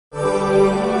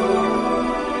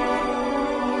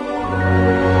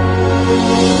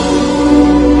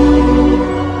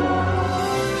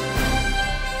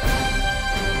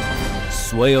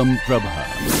Swayam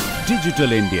Prabha.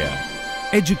 Digital India.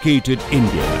 Educated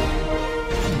India.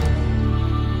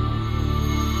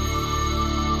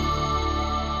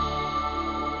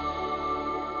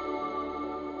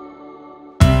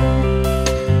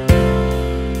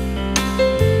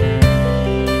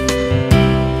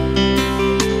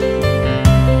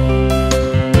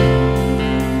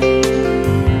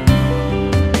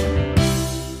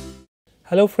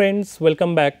 Hello friends,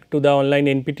 welcome back to the online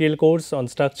NPTEL course on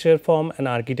structure, form and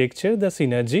architecture, the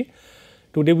synergy.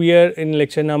 Today we are in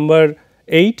lecture number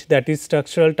 8, that is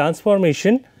structural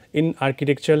transformation in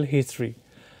architectural history.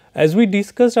 As we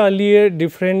discussed earlier,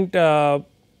 different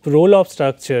role of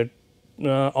structure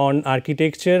on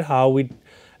architecture, how it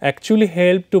actually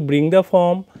help to bring the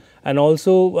form and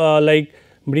also like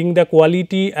bring the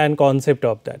quality and concept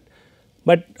of that.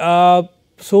 But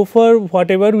so far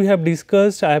whatever we have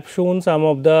discussed, I have shown some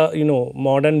of the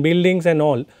modern buildings and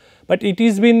all, but it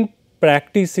is been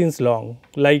practiced since long.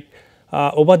 Like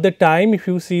over the time, if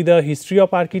you see the history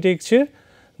of architecture,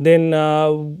 then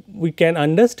we can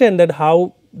understand that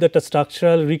how the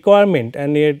structural requirement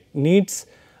and it needs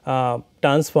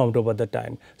transformed over the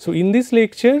time. So in this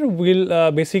lecture, we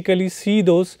will basically see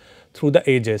those through the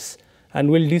ages, and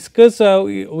we will discuss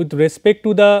with respect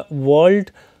to the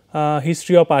world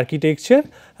history of architecture,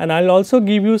 and I will also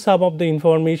give you some of the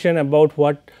information about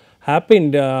what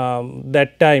happened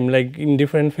that time, like in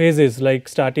different phases, like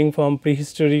starting from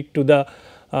prehistoric to the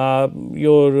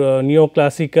your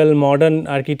neoclassical modern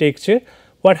architecture,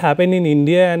 what happened in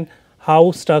India and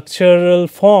how structural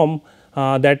form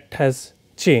that has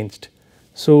changed.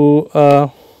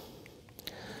 So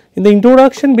in the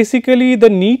introduction, basically the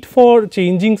need for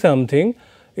changing something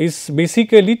is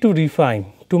basically to refine,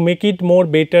 to make it more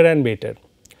better and better.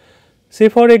 Say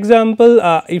for example,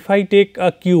 if I take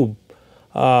a cube,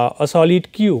 a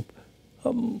solid cube,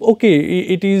 okay,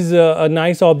 it is a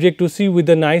nice object to see with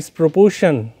a nice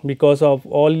proportion because of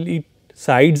all its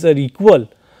sides are equal.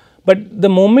 But the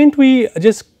moment we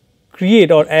just create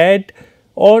or add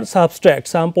or subtract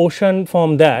some portion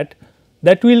from that,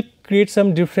 that will create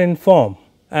some different form,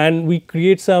 and we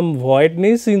create some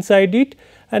voidness inside it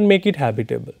and make it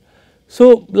habitable.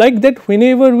 So like that,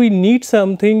 whenever we need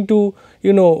something to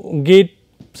get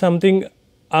something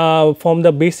from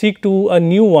the basic to a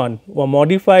new one or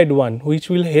modified one, which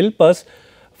will help us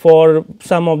for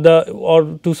some of the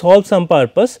or to solve some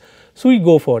purpose, so we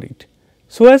go for it.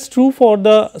 So as true for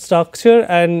the structure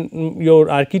and your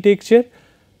architecture,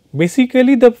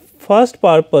 basically the first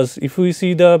purpose, if we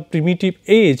see the primitive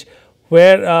age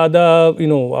where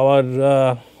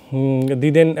the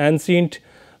then ancient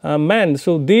man,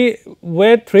 so they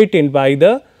were threatened by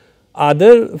the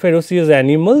other ferocious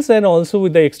animals and also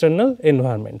with the external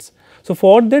environments. So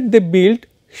for that they built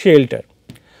shelter.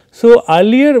 So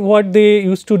earlier what they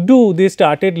used to do, they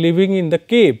started living in the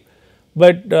cave,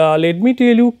 but let me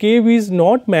tell you, cave is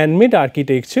not man-made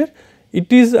architecture,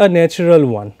 it is a natural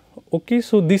one. Okay,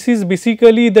 so this is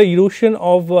basically the erosion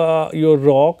of your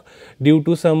rock due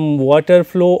to some water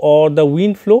flow or the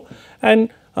wind flow, and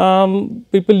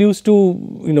people used to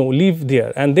live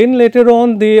there, and then later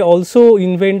on they also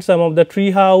invent some of the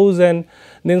tree house, and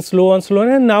then slow on,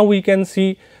 and now we can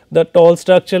see the tall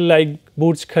structure like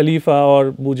Burj Khalifa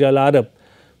or Burj Al Arab.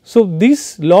 So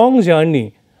this long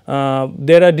journey,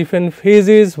 there are different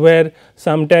phases where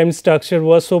sometimes structure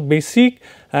was so basic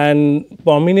and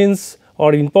prominence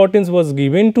or importance was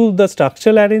given to the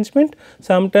structural arrangement.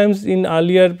 Sometimes in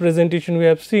earlier presentation we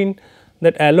have seen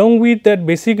that along with that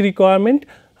basic requirement,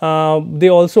 they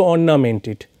also ornament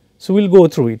it. So we will go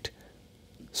through it.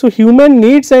 So human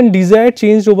needs and desire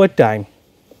changed over time.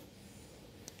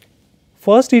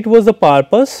 First it was the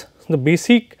purpose, the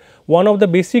basic, one of the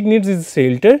basic needs is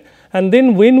shelter, and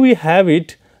then when we have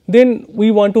it, then we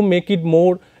want to make it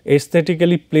more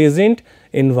aesthetically pleasant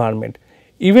environment.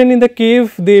 Even in the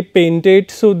cave they painted,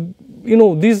 so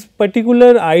this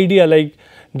particular idea like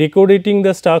decorating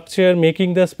the structure,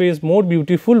 making the space more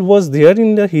beautiful was there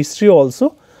in the history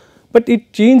also, but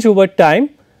it changed over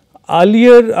time.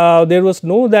 Earlier there was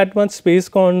no that much space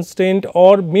constraint,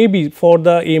 or maybe for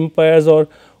the empires or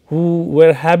who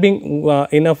were having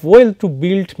enough wealth to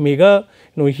build mega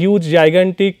huge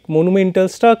gigantic monumental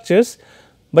structures.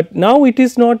 But now it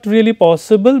is not really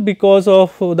possible because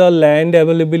of the land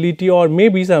availability, or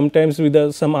maybe sometimes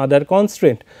with some other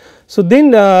constraint. So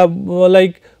then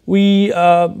like we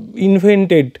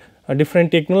invented a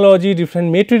different technology,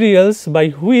 different materials by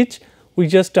which we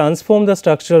just transform the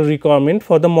structural requirement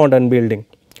for the modern building.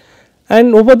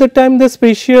 And over the time the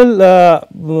spatial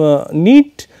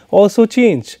need also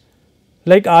changed.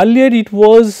 Like earlier it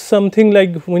was something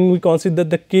like when we consider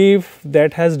the cave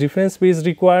that has different space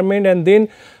requirement, and then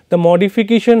the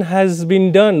modification has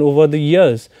been done over the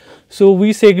years. So,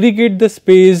 we segregate the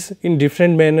space in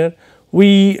different manner.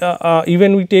 We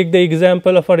even we take the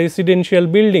example of a residential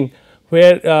building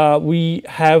where we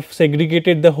have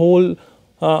segregated the whole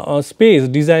space,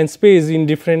 design space in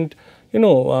different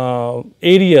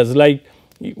areas, like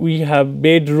we have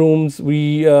bedrooms,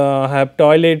 we have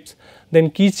toilets, then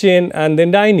kitchen and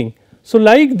then dining. So,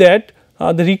 like that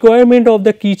the requirement of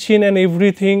the kitchen and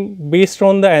everything based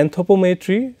on the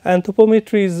anthropometry.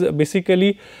 Anthropometry is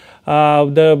basically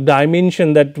the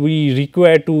dimension that we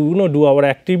require to do our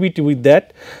activity with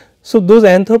that. So, those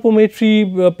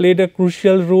anthropometry played a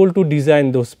crucial role to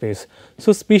design those space.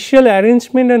 So, spatial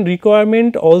arrangement and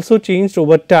requirement also changed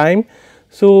over time.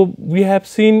 So, we have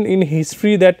seen in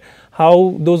history that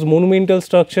how those monumental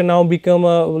structure now become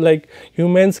like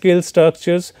human scale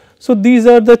structures. So, these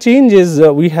are the changes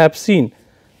we have seen.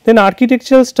 Then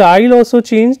architectural style also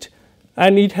changed,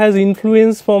 and it has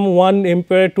influence from one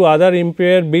empire to other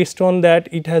empire. Based on that,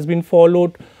 it has been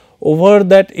followed over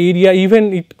that area,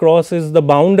 even it crosses the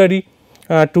boundary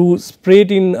to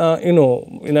spread in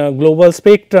in a global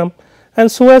spectrum.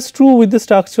 And so as true with the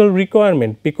structural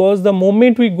requirement, because the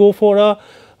moment we go for a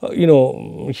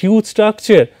huge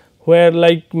structure where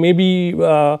like maybe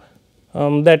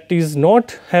that is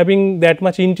not having that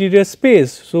much interior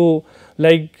space. So,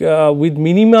 like with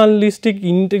minimalistic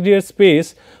interior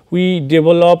space, we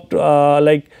developed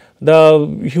like the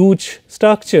huge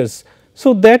structures.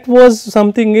 So, that was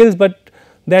something else, but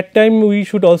that time we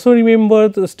should also remember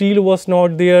the steel was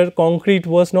not there, concrete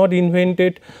was not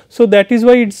invented. So, that is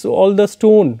why it is all the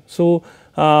stone. So,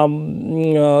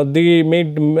 they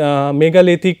made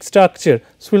megalithic structure.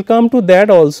 So, we will come to that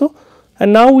also,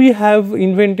 and now we have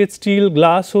invented steel,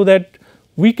 glass, so that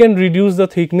we can reduce the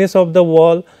thickness of the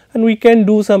wall and we can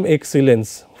do some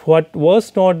excellence what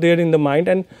was not there in the mind,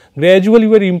 and gradually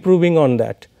we are improving on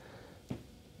that.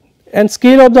 And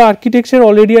scale of the architecture,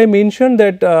 already I mentioned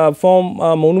that from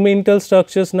monumental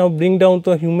structures now bring down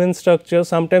to human structure.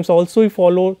 Sometimes also we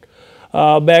follow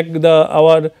back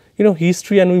our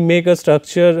history, and we make a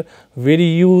structure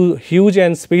very huge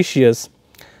and spacious.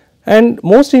 And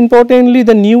most importantly,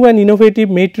 the new and innovative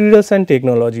materials and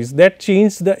technologies that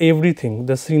changed the everything,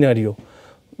 the scenario.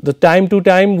 The time to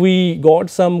time we got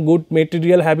some good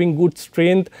material having good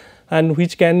strength, and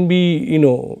which can be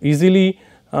easily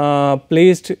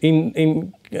placed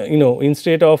in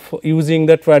instead of using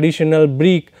the traditional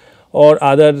brick or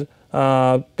other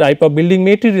type of building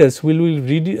materials, will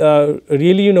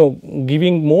really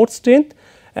giving more strength,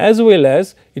 as well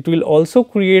as it will also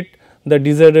create the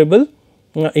desirable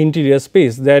interior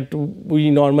space that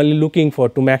we normally looking for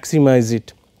to maximize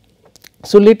it.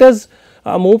 So, let us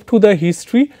move to the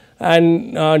history,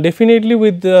 and definitely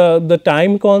with the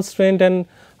time constraint and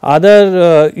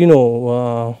other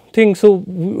things. So,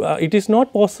 it is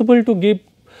not possible to give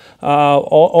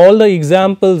all the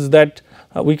examples that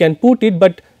we can put it,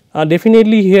 but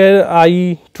definitely here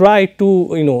I try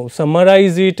to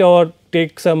summarize it or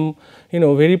take some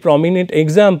very prominent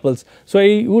examples. So,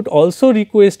 I would also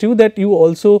request you that you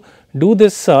also do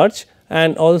this search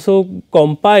and also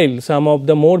compile some of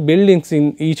the more buildings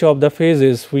in each of the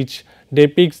phases, which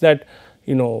depicts that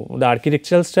the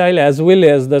architectural style as well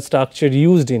as the structure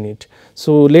used in it.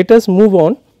 So, let us move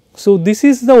on. So, this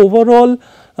is the overall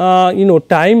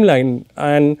timeline,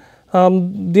 and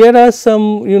there are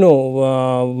some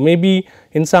maybe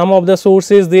in some of the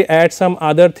sources they add some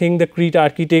other thing, the Crete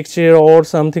architecture or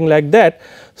something like that.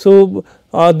 So,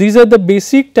 these are the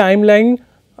basic timeline,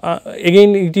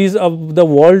 again it is of the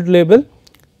world level.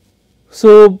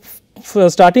 So,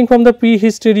 starting from the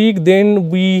prehistoric, then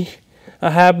we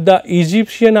have the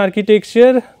Egyptian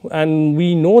architecture, and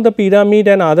we know the pyramid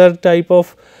and other type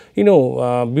of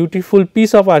beautiful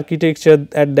piece of architecture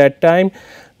at that time.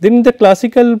 Then the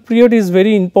classical period is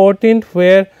very important,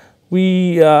 where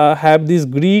we have this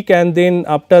Greek, and then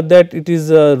after that it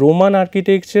is Roman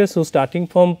architecture. So, starting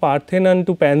from Parthenon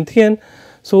to Pantheon.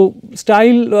 So,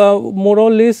 style more or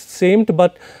less same,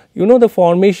 but the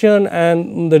formation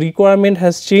and the requirement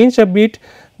has changed a bit.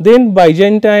 Then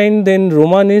Byzantine, then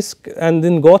Romanesque, and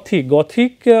then Gothic.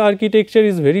 Gothic architecture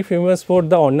is very famous for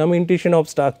the ornamentation of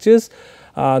structures,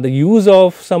 the use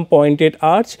of some pointed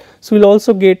arch. So, we will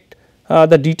also get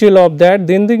the detail of that.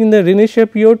 Then in the Renaissance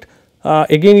period,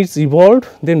 again it is evolved.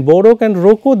 Then Baroque and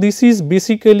Rococo, this is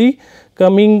basically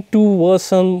coming to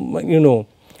some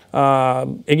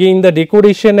again the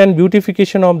decoration and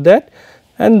beautification of that.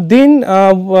 And then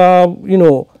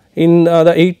in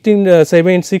the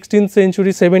 16th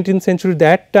century, 17th century,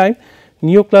 that time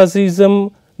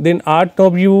neoclassicism, then Art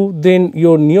Nouveau, then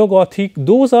your Neo-Gothic,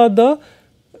 those are the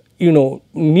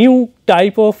new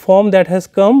type of form that has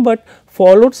come, but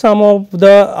followed some of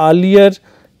the earlier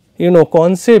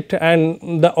concept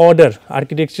and the order,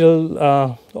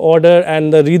 architectural order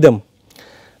and the rhythm.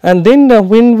 And then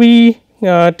when we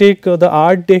take the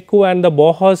Art Deco and the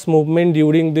Bauhaus movement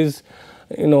during this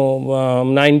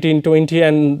 1920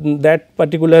 and that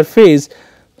particular phase,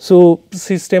 so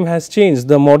system has changed,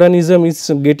 the modernism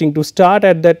is getting to start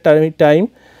at that time.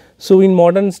 So in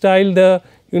modern style, the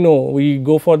we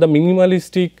go for the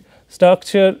minimalistic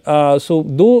structure. So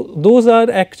those are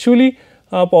actually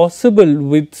possible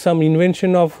with some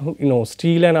invention of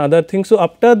steel and other things. So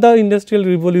after the industrial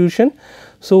revolution,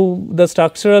 so the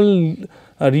structural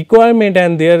requirement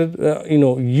and their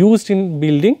used in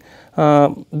building,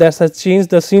 that has changed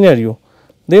the scenario.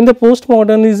 Then the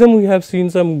postmodernism, we have seen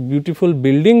some beautiful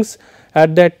buildings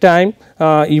at that time,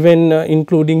 even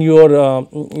including your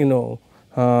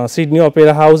Sydney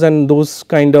Opera House and those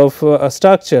kind of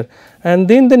structure. And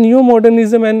then the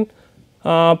neo-modernism and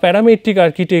parametric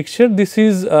architecture, this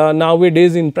is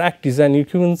nowadays in practice, and you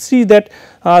can see that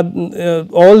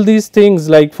all these things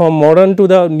like from modern to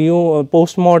the new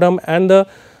postmodern and the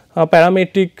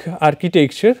parametric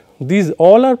architecture, these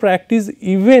all are practiced.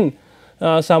 Even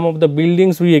some of the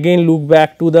buildings, we again look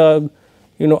back to the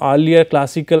earlier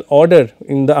classical order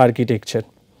in the architecture.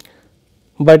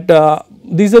 But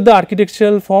these are the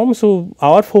architectural forms. So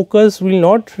our focus will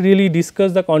not really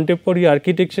discuss the contemporary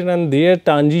architecture and their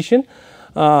transition.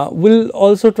 Will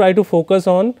also try to focus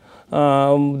on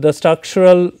the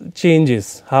structural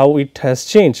changes, how it has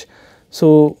changed.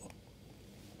 So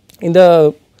in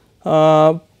the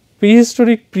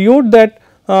prehistoric period, that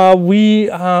we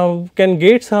can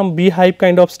get some beehive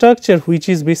kind of structure, which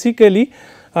is basically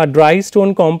a dry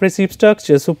stone compressive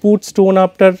structure. So put stone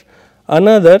after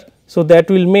another, so that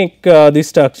will make this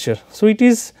structure. So it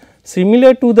is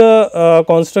similar to the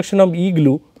construction of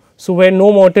igloo. So where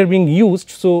no mortar being used,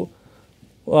 so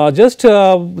just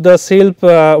the self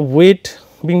weight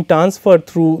being transferred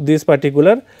through this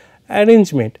particular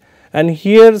arrangement. And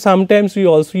here sometimes we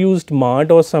also used mud,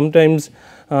 or sometimes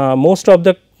most of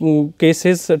the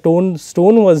cases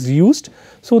stone was used.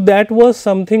 So that was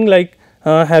something like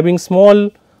having small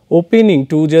opening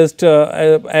to just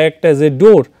act as a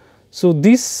door. So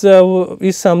this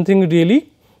is something really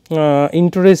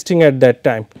interesting at that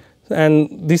time, and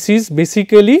this is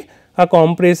basically a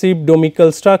compressive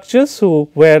domical structure. So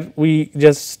where we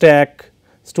just stack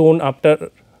stone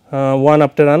after one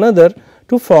after another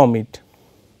to form it.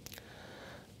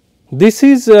 This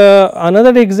is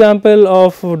another example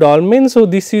of dolmen. So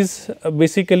this is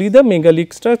basically the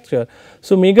megalithic structure.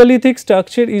 So megalithic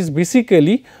structure is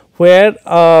basically where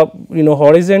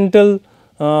horizontal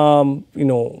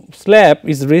slab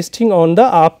is resting on the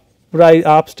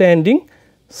upstanding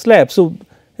slab. So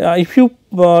if you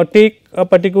take a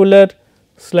particular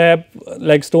slab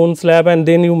like stone slab and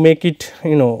then you make it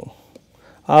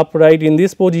upright in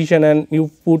this position, and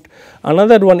you put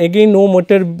another one, again no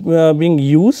mortar being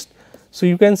used. So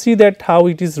you can see that how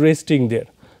it is resting there.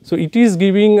 So it is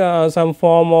giving some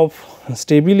form of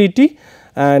stability,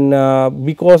 and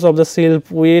because of the self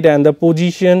weight and the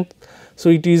position, so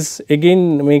it is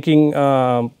again making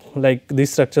like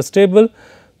this structure stable.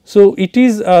 So it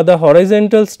is the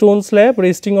horizontal stone slab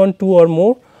resting on two or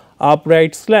more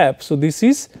upright slabs. So this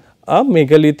is a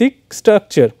megalithic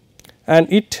structure,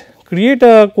 and it create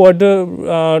a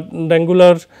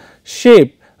quadrangular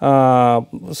shape.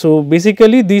 So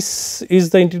basically this is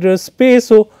the interior space.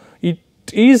 So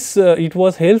it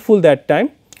was helpful that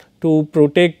time to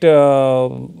protect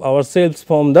ourselves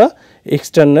from the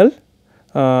external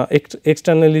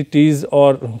externalities,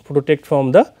 or protect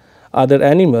from the other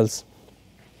animals.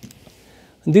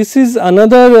 This is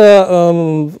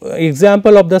another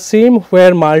example of the same,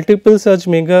 where multiple such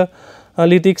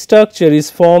megalithic structure is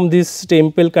formed, this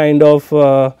temple kind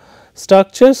of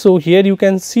structure. So here you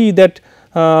can see that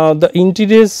the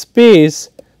interior space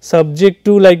subject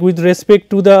to, like with respect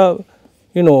to the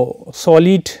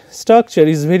solid structure,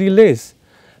 is very less,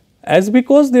 as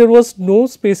because there was no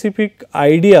specific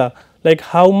idea like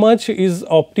how much is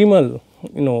optimal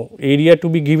area to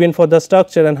be given for the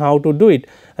structure and how to do it.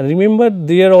 And remember,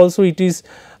 there also it is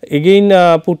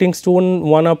again putting stone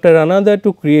one after another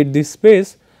to create this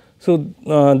space. So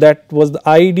that was the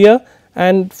idea,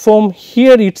 and from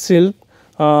here itself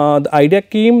the idea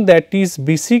came, that is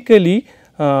basically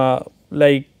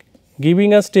like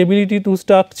giving a stability to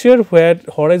structure, where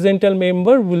horizontal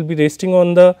member will be resting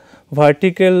on the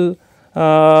vertical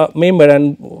member,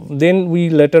 and then we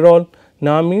later on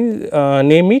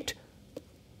name it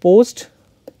post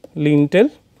lintel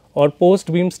or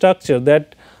post beam structure,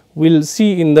 that we will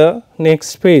see in the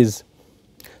next phase.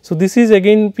 So, this is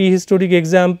again prehistoric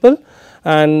example,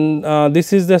 and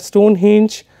this is the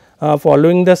Stonehenge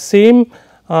following the same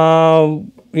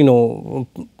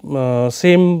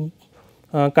same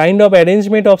kind of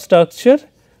arrangement of structure,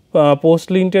 post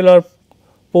lintel or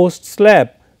post slab.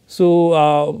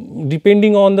 So,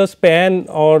 depending on the span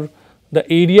or the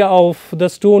area of the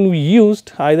stone we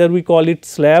used, either we call it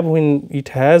slab when it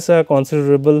has a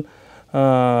considerable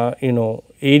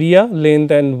area,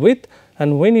 length and width,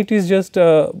 and when it is just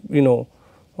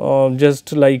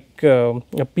just like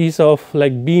a piece of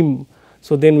like beam.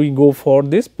 So, then we go for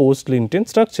this post lintel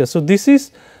structure. So, this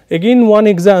is again one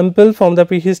example from the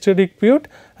prehistoric period,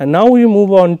 and now we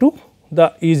move on to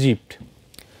the Egypt.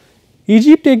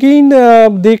 Egypt again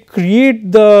they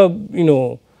create the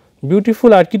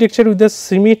beautiful architecture with the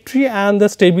symmetry and the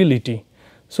stability.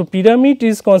 So, pyramid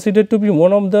is considered to be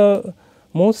one of the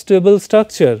most stable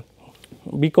structure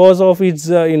because of its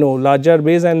larger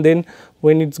base, and then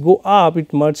when it go up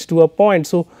it merges to a point.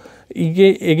 So,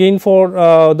 again for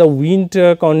the wind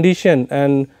condition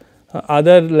and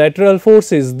other lateral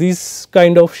forces, this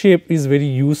kind of shape is very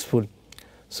useful.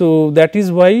 So, that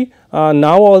is why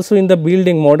now also in the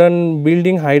building, modern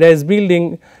building, high rise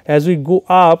building, as we go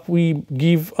up we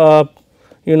give a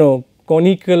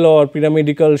conical or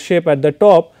pyramidal shape at the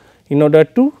top in order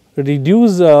to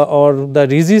reduce or the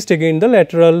resist again the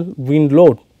lateral wind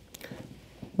load.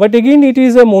 But again it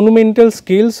is a monumental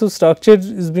scale. So, structure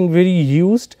is being very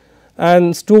used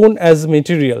and stone as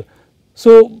material.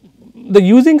 So, the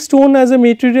using stone as a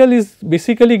material is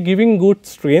basically giving good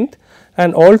strength,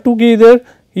 and altogether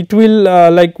it will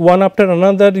like one after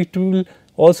another it will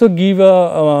also give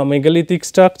a megalithic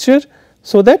structure,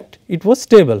 so that it was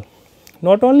stable.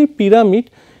 Not only pyramid,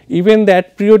 even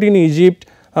that period in Egypt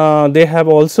they have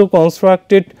also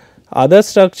constructed other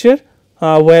structure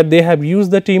where they have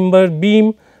used the timber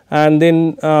beam, and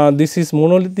then this is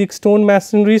monolithic stone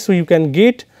masonry. So, you can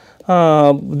get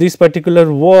this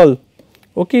particular wall.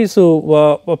 Okay,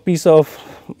 so, a piece of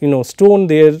stone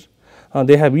there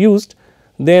they have used.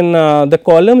 Then the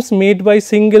columns made by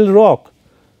single rock.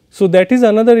 So, that is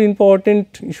another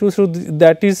important issue. So,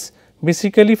 that is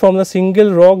basically from the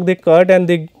single rock they cut and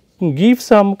they give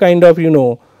some kind of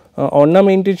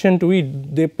ornamentation to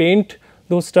it, they paint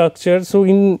those structures. So,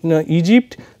 in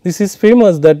Egypt this is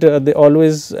famous that they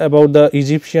always about the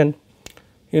Egyptian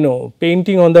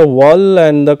painting on the wall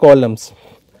and the columns.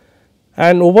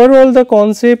 And overall the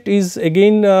concept is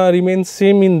again remains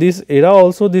same in this era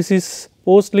also. This is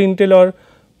post lintel or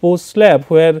post slab,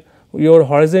 where your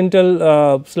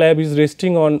horizontal slab is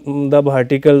resting on the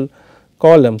vertical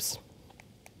columns.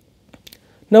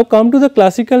 Now, come to the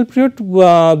classical period,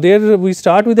 there we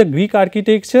start with the Greek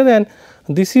architecture, and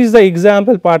this is the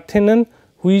example Parthenon,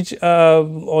 which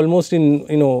almost in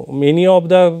many of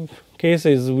the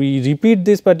cases we repeat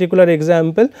this particular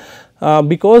example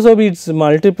because of its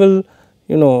multiple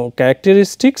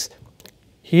characteristics.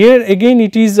 Here again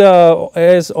it is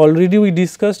as already we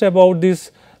discussed about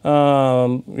this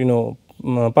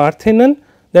Parthenon,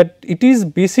 that it is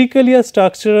basically a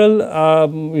structural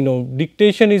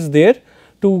dictation is there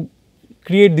to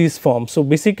create this form. So,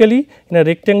 basically in a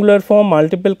rectangular form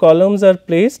multiple columns are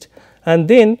placed and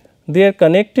then they are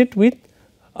connected with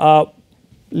a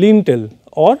lintel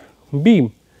or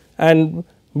beam, and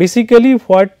basically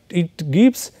what it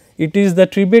gives, it is the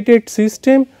tribated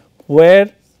system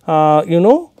where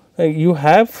you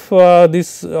have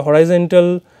this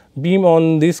horizontal beam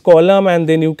on this column, and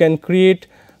then you can create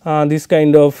this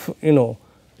kind of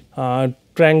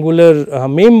triangular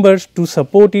members to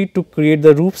support it to create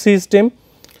the roof system.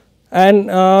 And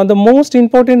the most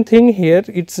important thing here,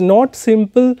 it is not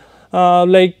simple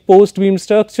like post beam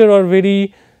structure or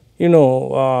very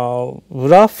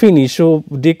rough finish. So,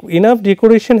 enough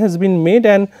decoration has been made,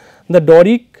 and the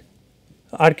Doric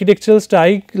architectural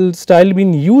style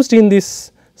been used in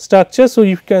this structure. So,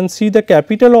 you can see the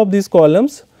capital of these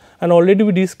columns, and already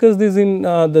we discussed this in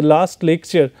the last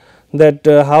lecture, that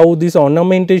how this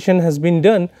ornamentation has been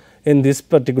done in this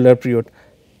particular period.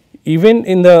 Even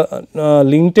in the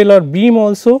lintel or beam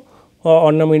also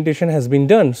ornamentation has been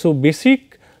done. So,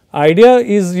 basic idea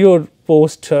is your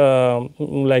post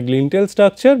like lintel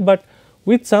structure, but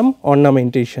with some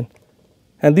ornamentation,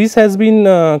 and this has been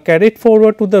carried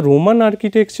forward to the Roman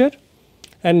architecture,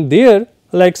 and there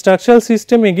like structural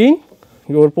system again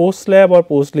your post slab or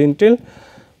post lintel,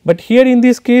 but here in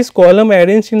this case column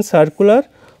arranged in circular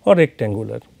or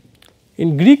rectangular.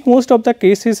 In Greek most of the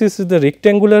cases this is the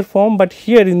rectangular form, but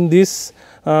here in this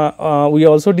we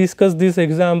also discussed this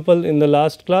example in the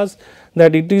last class,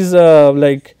 that it is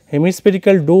like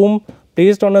hemispherical dome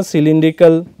placed on a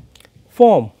cylindrical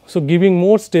form. So, giving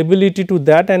more stability to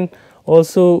that and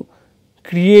also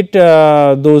create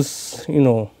those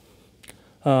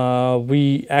we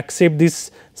accept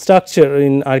this structure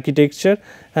in architecture.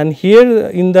 And here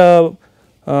in the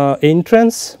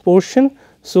entrance portion,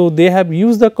 so they have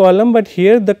used the column, but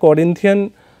here the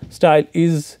Corinthian style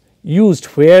is used,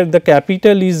 where the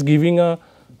capital is giving a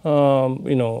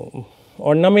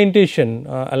ornamentation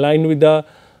aligned with the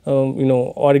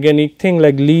organic thing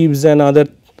like leaves and other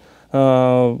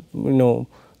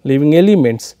living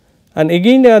elements. And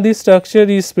again this structure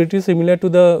is pretty similar to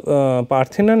the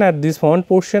Parthenon at this front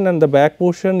portion, and the back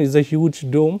portion is a huge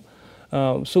dome.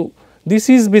 So, this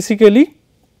is basically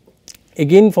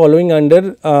again following under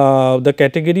the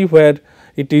category where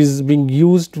it is being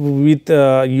used with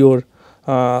your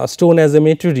stone as a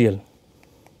material.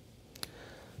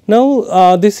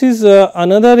 Now, this is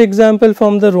another example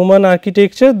from the Roman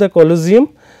architecture, the Colosseum.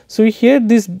 So, here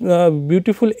this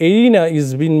beautiful arena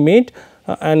is being made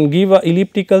and give a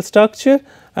elliptical structure,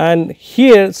 and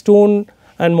here stone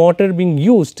and mortar being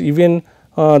used, even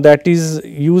that is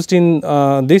used in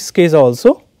this case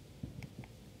also.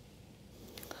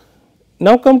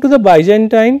 Now, come to the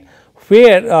Byzantine,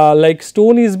 where like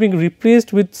stone is being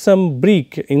replaced with some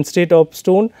brick instead of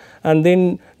stone, and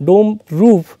then dome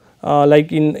roof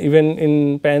like in even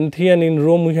in Pantheon in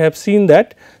Rome we have seen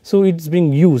that. So, it is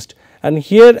being used, and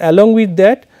here along with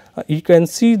that you can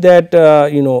see that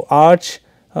arch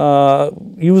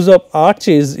use of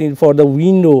arches for the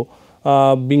window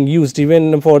being used,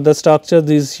 even for the structure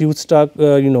this huge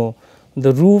the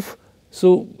roof.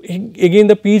 So, again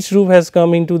the pitch roof has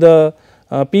come into the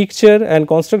picture, and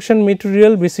construction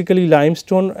material basically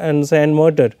limestone and sand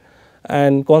mortar,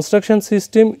 and construction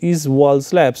system is wall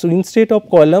slab. So, instead of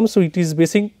columns, so it is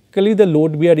basically the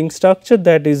load bearing structure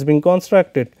that is being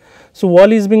constructed. So,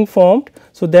 wall is being formed,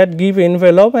 so that give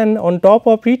envelope, and on top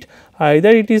of it either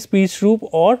it is pitch roof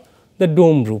or the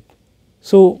dome roof.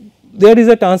 So, there is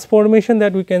a transformation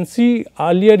that we can see.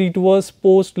 Earlier it was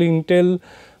post lintel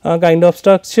kind of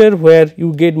structure where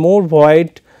you get more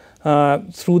void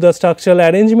through the structural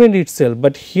arrangement itself,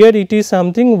 but here it is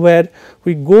something where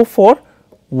we go for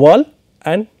wall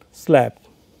and slab.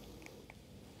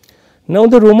 Now,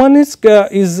 the Romanesque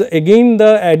is again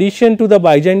the addition to the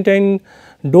Byzantine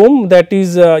dome, that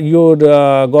is your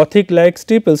Gothic like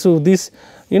steeple. So, this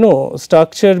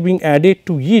structure being added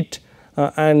to it,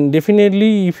 and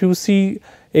definitely if you see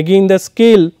again the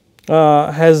scale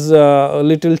has a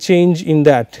little change in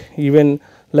that, even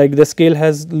like the scale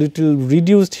has little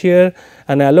reduced here,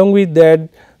 and along with that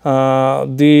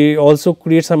they also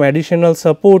create some additional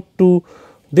support to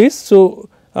this. So,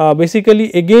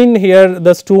 basically again here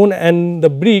the stone and the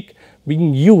brick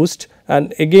being used,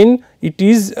 and again it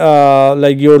is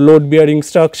like your load bearing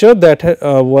structure that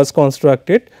was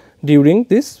constructed during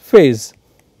this phase.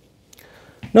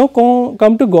 Now,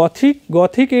 come to Gothic.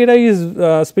 Gothic era is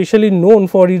especially known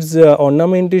for its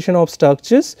ornamentation of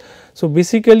structures. So,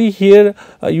 basically here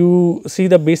you see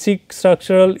the basic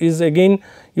structural is again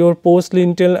your post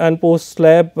lintel and post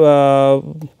slab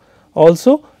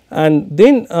also, and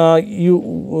then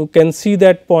you can see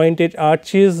that pointed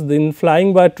arches, then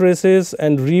flying buttresses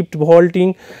and ribbed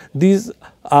vaulting. These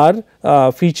are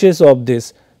features of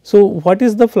this. So, what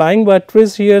is the flying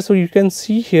buttress here? So, you can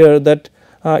see here that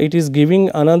it is giving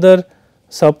another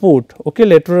support,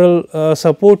 lateral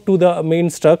support to the main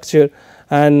structure,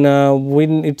 and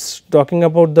when it is talking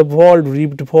about the vault,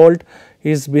 ribbed vault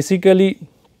is basically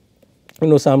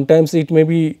sometimes it may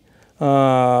be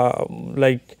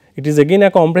like it is again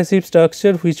a compressive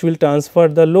structure which will transfer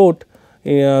the load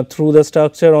through the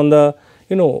structure on the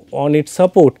on its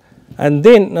support, and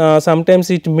then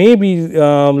sometimes it may be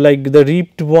like the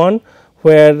ribbed one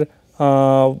where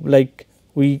like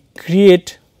we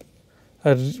create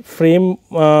a frame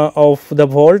of the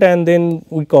vault and then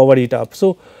we cover it up.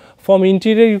 So, from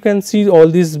interior you can see all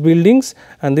these buildings,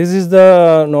 and this is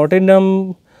the Notre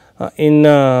Dame in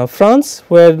France,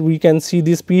 where we can see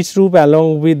this pitch roof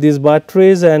along with this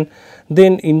buttress, and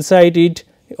then inside it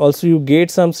also you get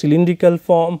some cylindrical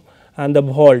form and the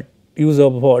vault, use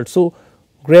of vault. So,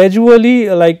 gradually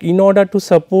like in order to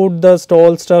support the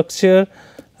tall structure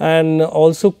and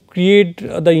also create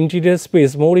the interior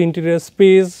space, more interior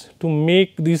space to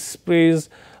make this space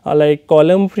like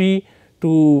column free,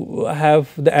 to have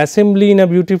the assembly in a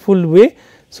beautiful way.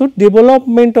 So,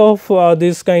 development of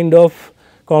this kind of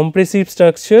compressive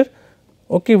structure,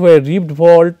 where ribbed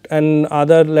vault and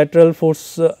other lateral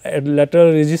force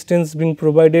lateral resistance being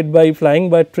provided by flying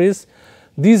buttress,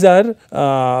 these are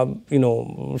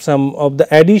some of the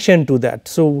addition to that.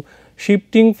 So,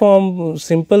 shifting from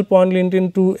simple point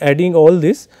lintel to adding all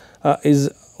this is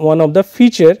one of the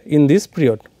feature in this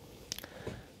period.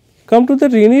 Come to the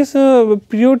Renaissance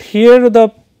period, here the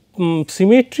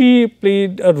symmetry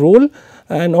played a role,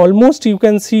 and almost you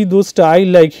can see those style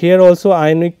like here also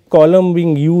ionic column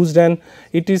being used, and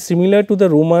it is similar to the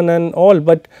Roman and all,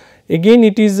 but again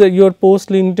it is your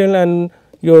post lintel and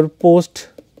your post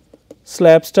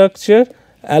slab structure.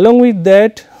 Along with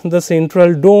that the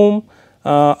central dome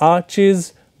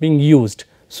arches being used.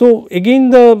 So,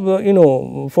 again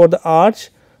the for the arch,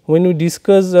 when we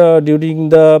discuss during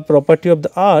the property of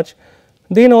the arch,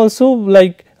 then also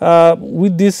like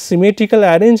with this symmetrical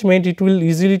arrangement it will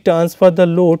easily transfer the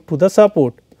load to the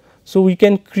support. So, we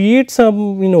can create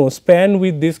some span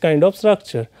with this kind of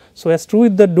structure. So, as true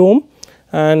with the dome,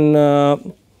 and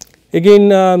again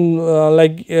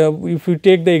like if you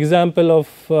take the example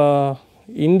of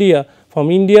India, from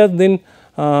India, then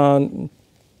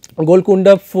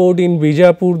Golconda Fort in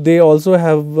Bijapur, they also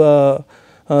have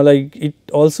like it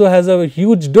also has a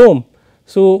huge dome.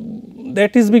 So,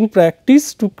 that is being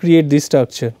practiced to create this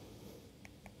structure.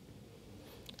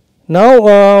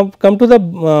 Now, come to the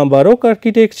Baroque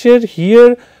architecture.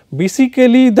 Here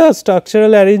basically the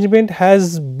structural arrangement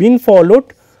has been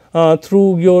followed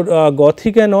through your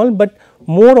Gothic and all, but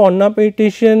more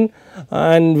ornamentation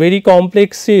and very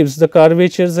complex shapes, the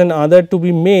curvatures and other to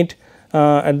be made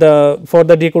for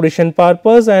the decoration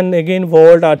purpose, and again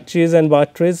vault, arches and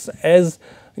buttress as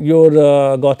your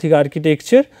Gothic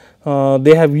architecture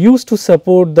they have used to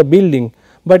support the building,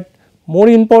 but more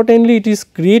importantly it is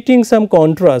creating some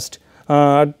contrast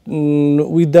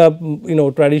with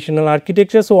the traditional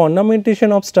architecture. So,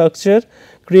 ornamentation of structure,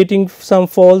 creating some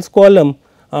false column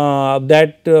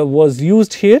that was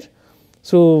used here.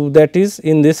 So, that is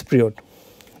in this period.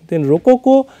 Then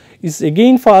Rococo is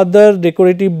again further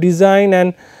decorative design,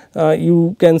 and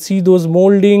you can see those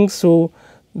moldings. So,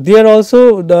 there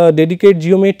also the dedicated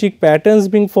geometric patterns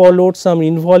being followed, some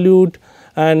involute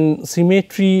and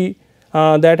symmetry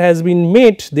that has been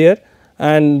made there,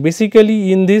 and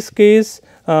basically in this case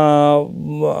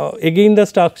again the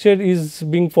structure is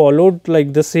being followed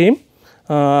like the same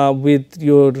with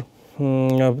your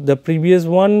the previous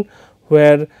one,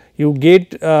 where you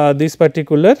get this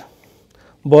particular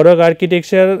Baroque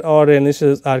architecture or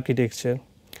Renaissance architecture.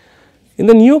 In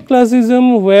the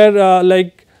Neoclassicism, where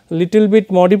like little bit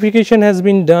modification has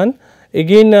been done,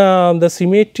 again the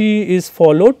symmetry is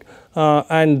followed,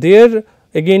 and there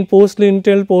again post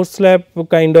lintel, post slab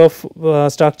kind of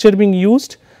structure being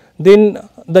used. Then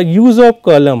the use of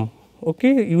column,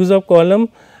 use of column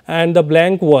and the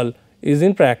blank wall is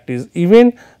in practice.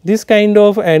 Even this kind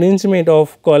of arrangement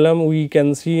of column we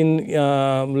can see in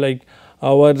like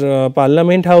our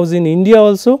Parliament House in India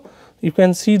also, you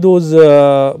can see those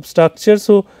structures.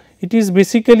 So, it is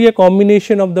basically a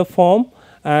combination of the form,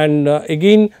 and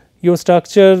again your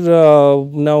structure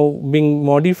now being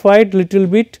modified little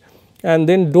bit, and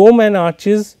then dome and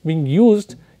arches being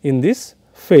used in this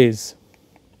phase.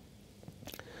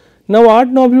 Now, Art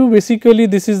Nouveau, basically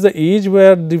this is the age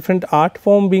where different art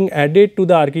form being added to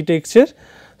the architecture.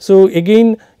 So,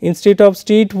 again instead of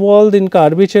straight wall, then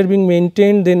curvature being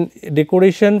maintained, then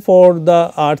decoration for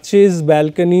the arches,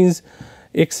 balconies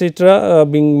etc.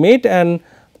 Being made, and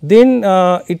then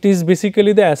it is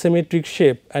basically the asymmetric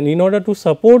shape, and in order to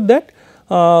support that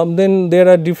then there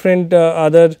are different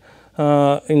other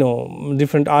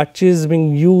different arches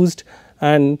being used,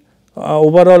 and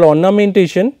overall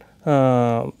ornamentation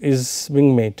is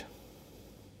being made.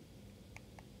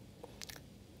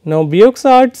 Now, Beaux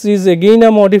Arts is again a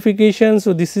modification.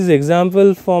 So, this is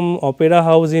example from Opera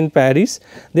House in Paris.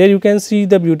 There you can see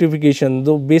the beautification,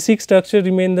 the basic structure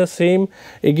remain the same.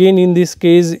 Again in this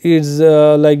case is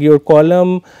like your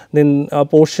column, then a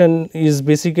portion is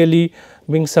basically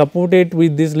being supported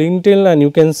with this lintel, and you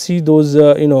can see those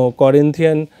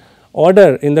Corinthian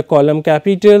order in the column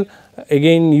capital,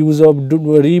 again use of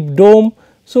reef dome.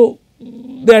 So,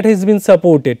 that has been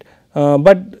supported.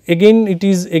 But again it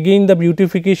is again the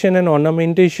beautification and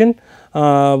ornamentation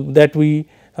that we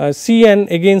see, and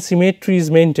again symmetry is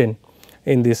maintained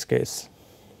in this case.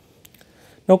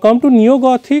 Now, come to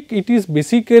Neo-Gothic, it is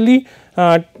basically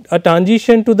a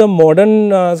transition to the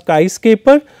modern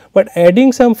skyscraper, but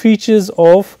adding some features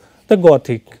of the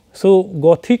Gothic. So,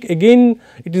 Gothic again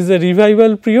it is a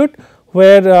revival period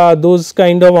where those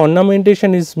kind of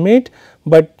ornamentation is made,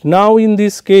 but now in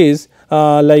this case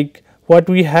like what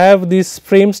we have this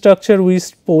frame structure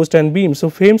with post and beam. So,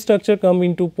 frame structure come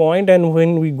into point, and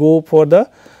when we go for the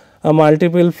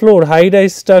multiple floor high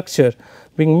rise structure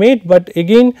being made, but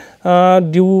again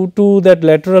due to that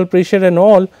lateral pressure and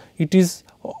all, it is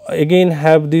again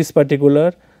have this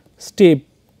particular step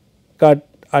cut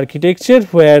architecture,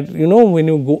 where when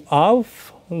you go up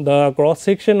the cross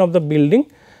section of the building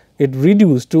get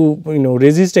reduced to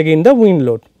resist again the wind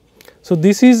load. So,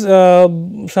 this is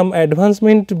some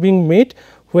advancement being made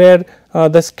where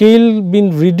the scale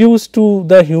been reduced to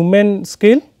the human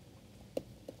scale.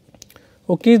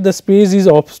 Okay, the space is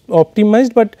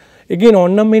optimized, but again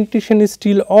ornamentation is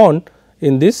still on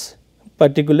in this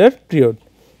particular period.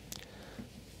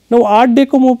 Now, Art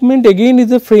Deco movement again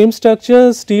is a frame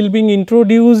structure still being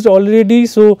introduced already.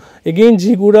 So, again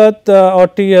ziggurat or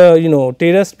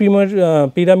terraced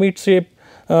pyramid shape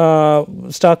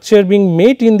structure being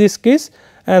made in this case,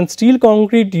 and steel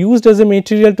concrete used as a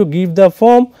material to give the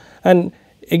form, and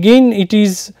again it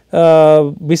is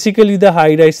basically the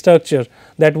high rise structure.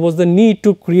 That was the need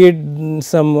to create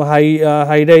some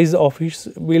high rise office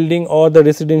building or the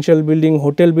residential building,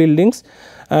 hotel buildings,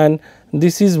 and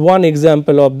this is one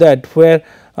example of that, where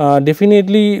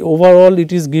definitely overall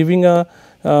it is giving a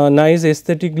nice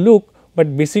aesthetic look,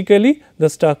 but basically the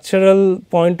structural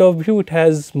point of view it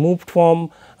has moved from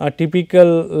a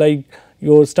typical like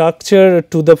your structure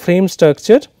to the frame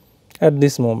structure at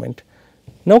this moment.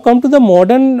 Now, come to the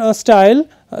modern style.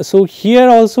 So, here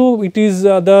also it is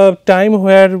the time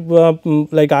where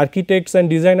like architects and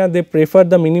designers they prefer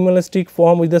the minimalistic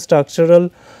form with the structural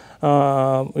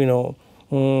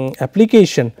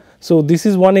application. So, this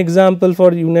is one example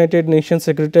for United Nations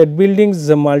Secretariat buildings,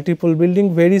 the multiple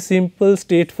building, very simple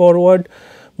straightforward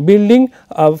building,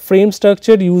 frame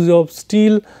structure, use of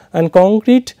steel and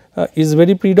concrete is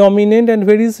very predominant and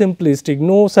very simplistic,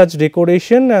 no such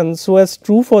decoration, and so as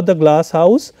true for the glass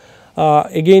house.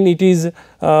 Again it is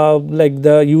like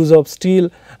the use of steel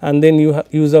and then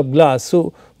use of glass.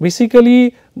 So,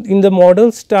 basically in the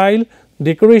model style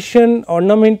decoration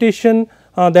ornamentation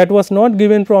that was not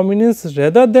given prominence,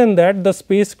 rather than that the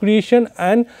space creation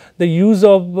and the use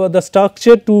of the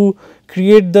structure to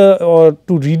create the or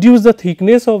to reduce the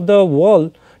thickness of the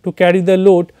wall to carry the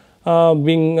load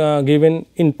being given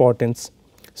importance.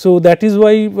 So, that is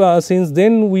why since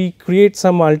then we create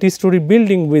some multi-story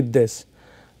building with this.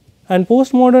 And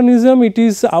postmodernism it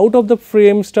is out of the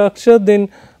frame structure, then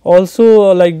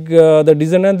also like the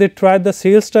designer they tried the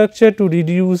cell structure to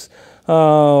reduce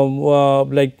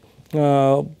to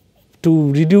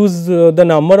reduce the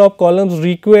number of columns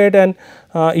required, and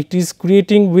it is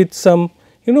creating with some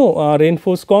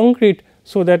reinforced concrete,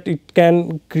 so that it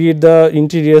can create the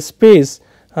interior space.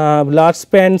 Large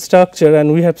span structure,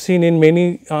 and we have seen in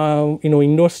many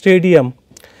indoor stadium,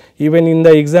 even in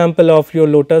the example of your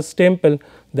Lotus temple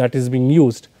that is being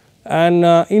used, and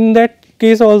in that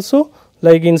case also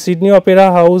like in Sydney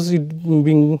Opera House it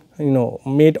being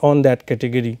made on that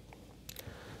category.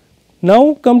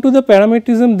 Now, come to the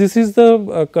parametrism. This is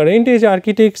the current age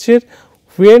architecture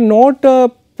where not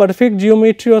a perfect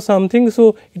geometry or something.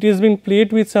 So, it has been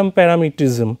played with some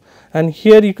parametrism, and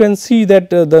here you can see that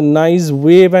the nice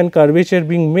wave and curvature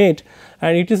being made,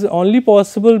 and it is only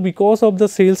possible because of the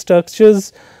cell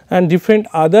structures and different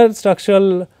other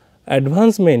structural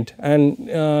advancement and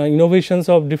innovations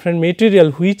of different material,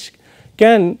 which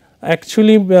can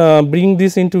actually bring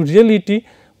this into reality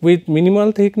with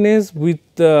minimal thickness, with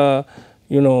the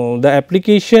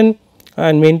application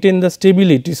and maintain the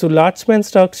stability. So, large span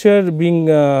structure being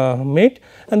made,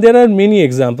 and there are many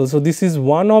examples. So, this is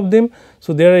one of them.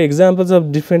 So, there are examples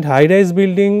of different high rise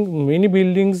building, many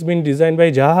buildings been designed by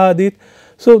Zaha Hadid.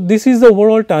 So, this is the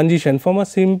overall transition from a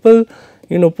simple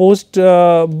post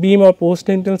beam or post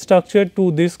lintel structure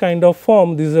to this kind of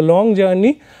form. This is a long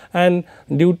journey, and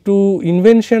due to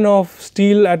invention of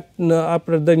steel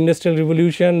after the industrial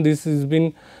revolution, this has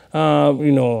been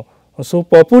so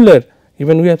popular.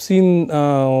 Even we have seen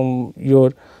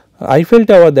your Eiffel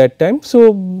Tower that time.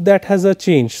 So, that has a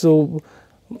change. So,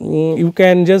 you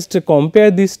can just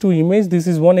compare these two images. This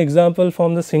is one example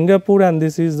from the Singapore, and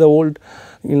this is the old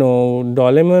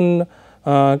Dolmen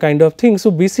kind of thing.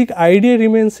 So, basic idea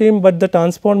remains same, but the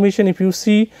transformation, if you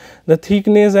see the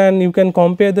thickness and you can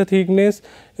compare the thickness,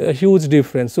 a huge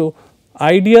difference. So,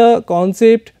 idea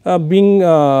concept being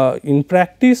in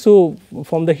practice. So,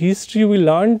 from the history we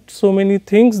learned so many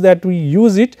things that we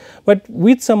use it, but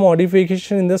with some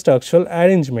modification in the structural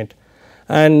arrangement,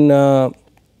 and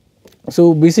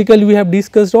so basically we have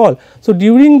discussed all. So,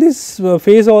 during this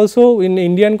phase also in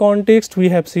Indian context we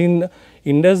have seen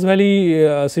Indus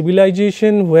Valley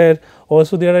civilization, where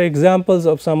also there are examples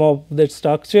of some of that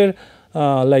structure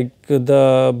like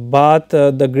the bath,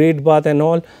 the great bath and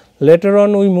all. Later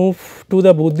on we move to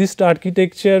the Buddhist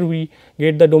architecture, we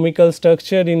get the domical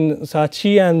structure in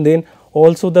Sachi, and then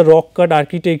also the rock cut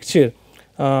architecture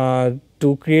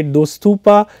to create those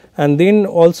stupa, and then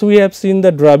also we have seen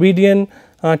the Dravidian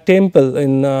temple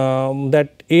in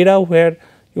that era, where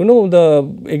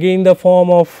again the form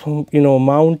of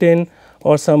mountain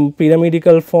or some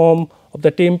pyramidical form of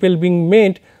the temple being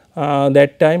made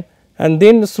that time, and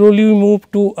then slowly we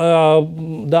move to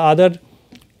the other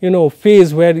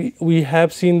phase where we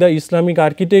have seen the Islamic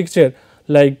architecture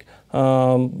like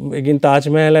again Taj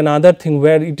Mahal and other thing,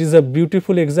 where it is a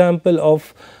beautiful example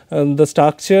of the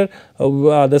structure,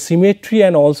 the symmetry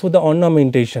and also the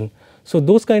ornamentation. So,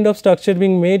 those kind of structure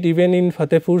being made even in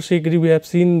Fatehpur Sikri, we have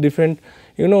seen different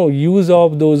use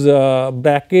of those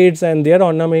brackets and their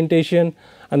ornamentation,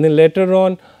 and then later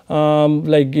on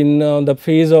like in the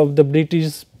phase of the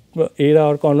British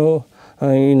era or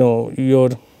your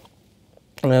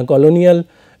colonial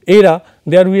era,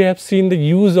 there we have seen the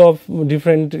use of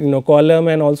different column,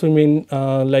 and also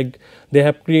like they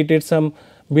have created some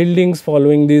buildings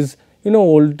following these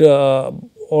old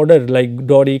order like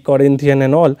Doric, Corinthian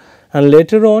and all. And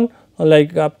later on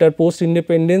like after post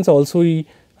independence also we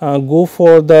go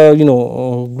for the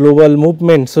global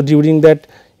movement. So, during that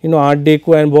Art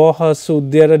Deco and Bauhaus, so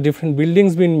there are different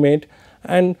buildings being made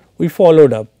and we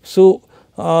followed up. So,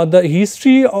 the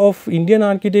history of Indian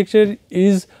architecture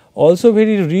is also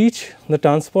very rich. The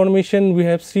transformation we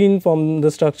have seen from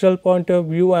the structural point of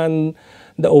view and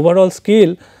the overall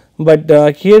scale,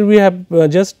 but here we have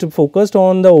just focused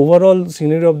on the overall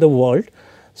scenery of the world.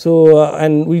 So,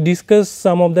 and we discussed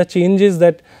some of the changes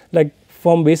that like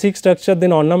from basic structure,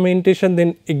 then ornamentation,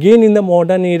 then again in the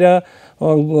modern era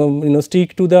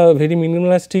stick to the very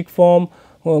minimalistic form,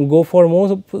 go for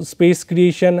more space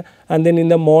creation, and then in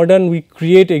the modern we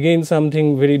create again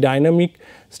something very dynamic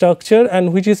structure,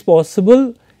 and which is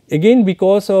possible again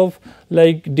because of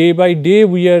like day by day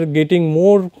we are getting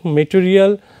more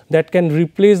material that can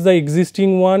replace the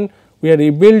existing one. We are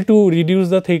able to reduce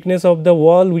the thickness of the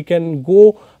wall, we can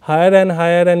go higher and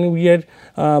higher, and we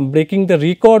are breaking the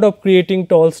record of creating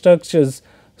tall structures.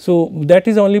 So, that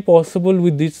is only possible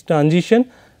with this transition.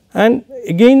 And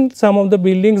again some of the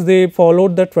buildings they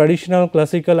followed the traditional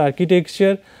classical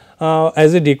architecture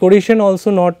as a decoration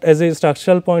also, not as a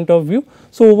structural point of view.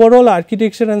 So, overall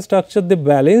architecture and structure they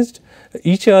balanced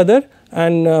each other,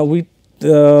 and with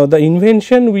the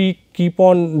invention we keep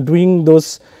on doing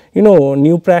those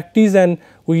new practice, and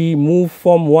we move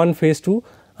from one phase to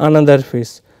another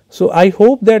phase. So, I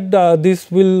hope that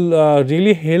this will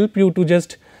really help you to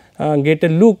just get a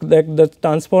look at the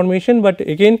transformation, but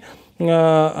again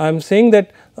I am saying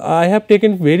that I have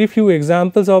taken very few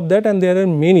examples of that and there are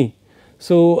many.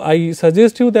 So, I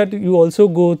suggest you that you also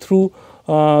go through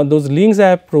those links I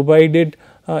have provided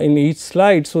in each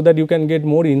slide, so that you can get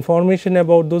more information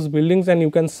about those buildings and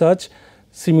you can search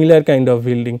similar kind of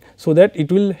building, so that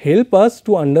it will help us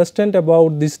to understand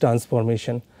about this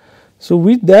transformation. So,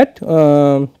 with that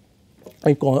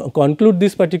I conclude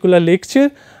this particular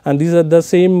lecture, and these are the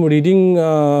same reading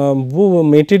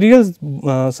materials,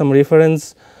 some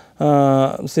reference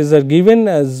are given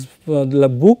as the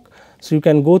book. So, you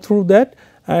can go through that,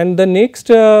 and the next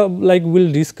like we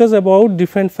will discuss about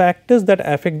different factors that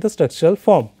affect the structural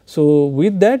form. So,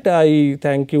 with that I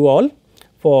thank you all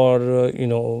for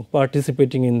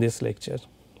participating in this lecture.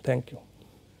 Thank you.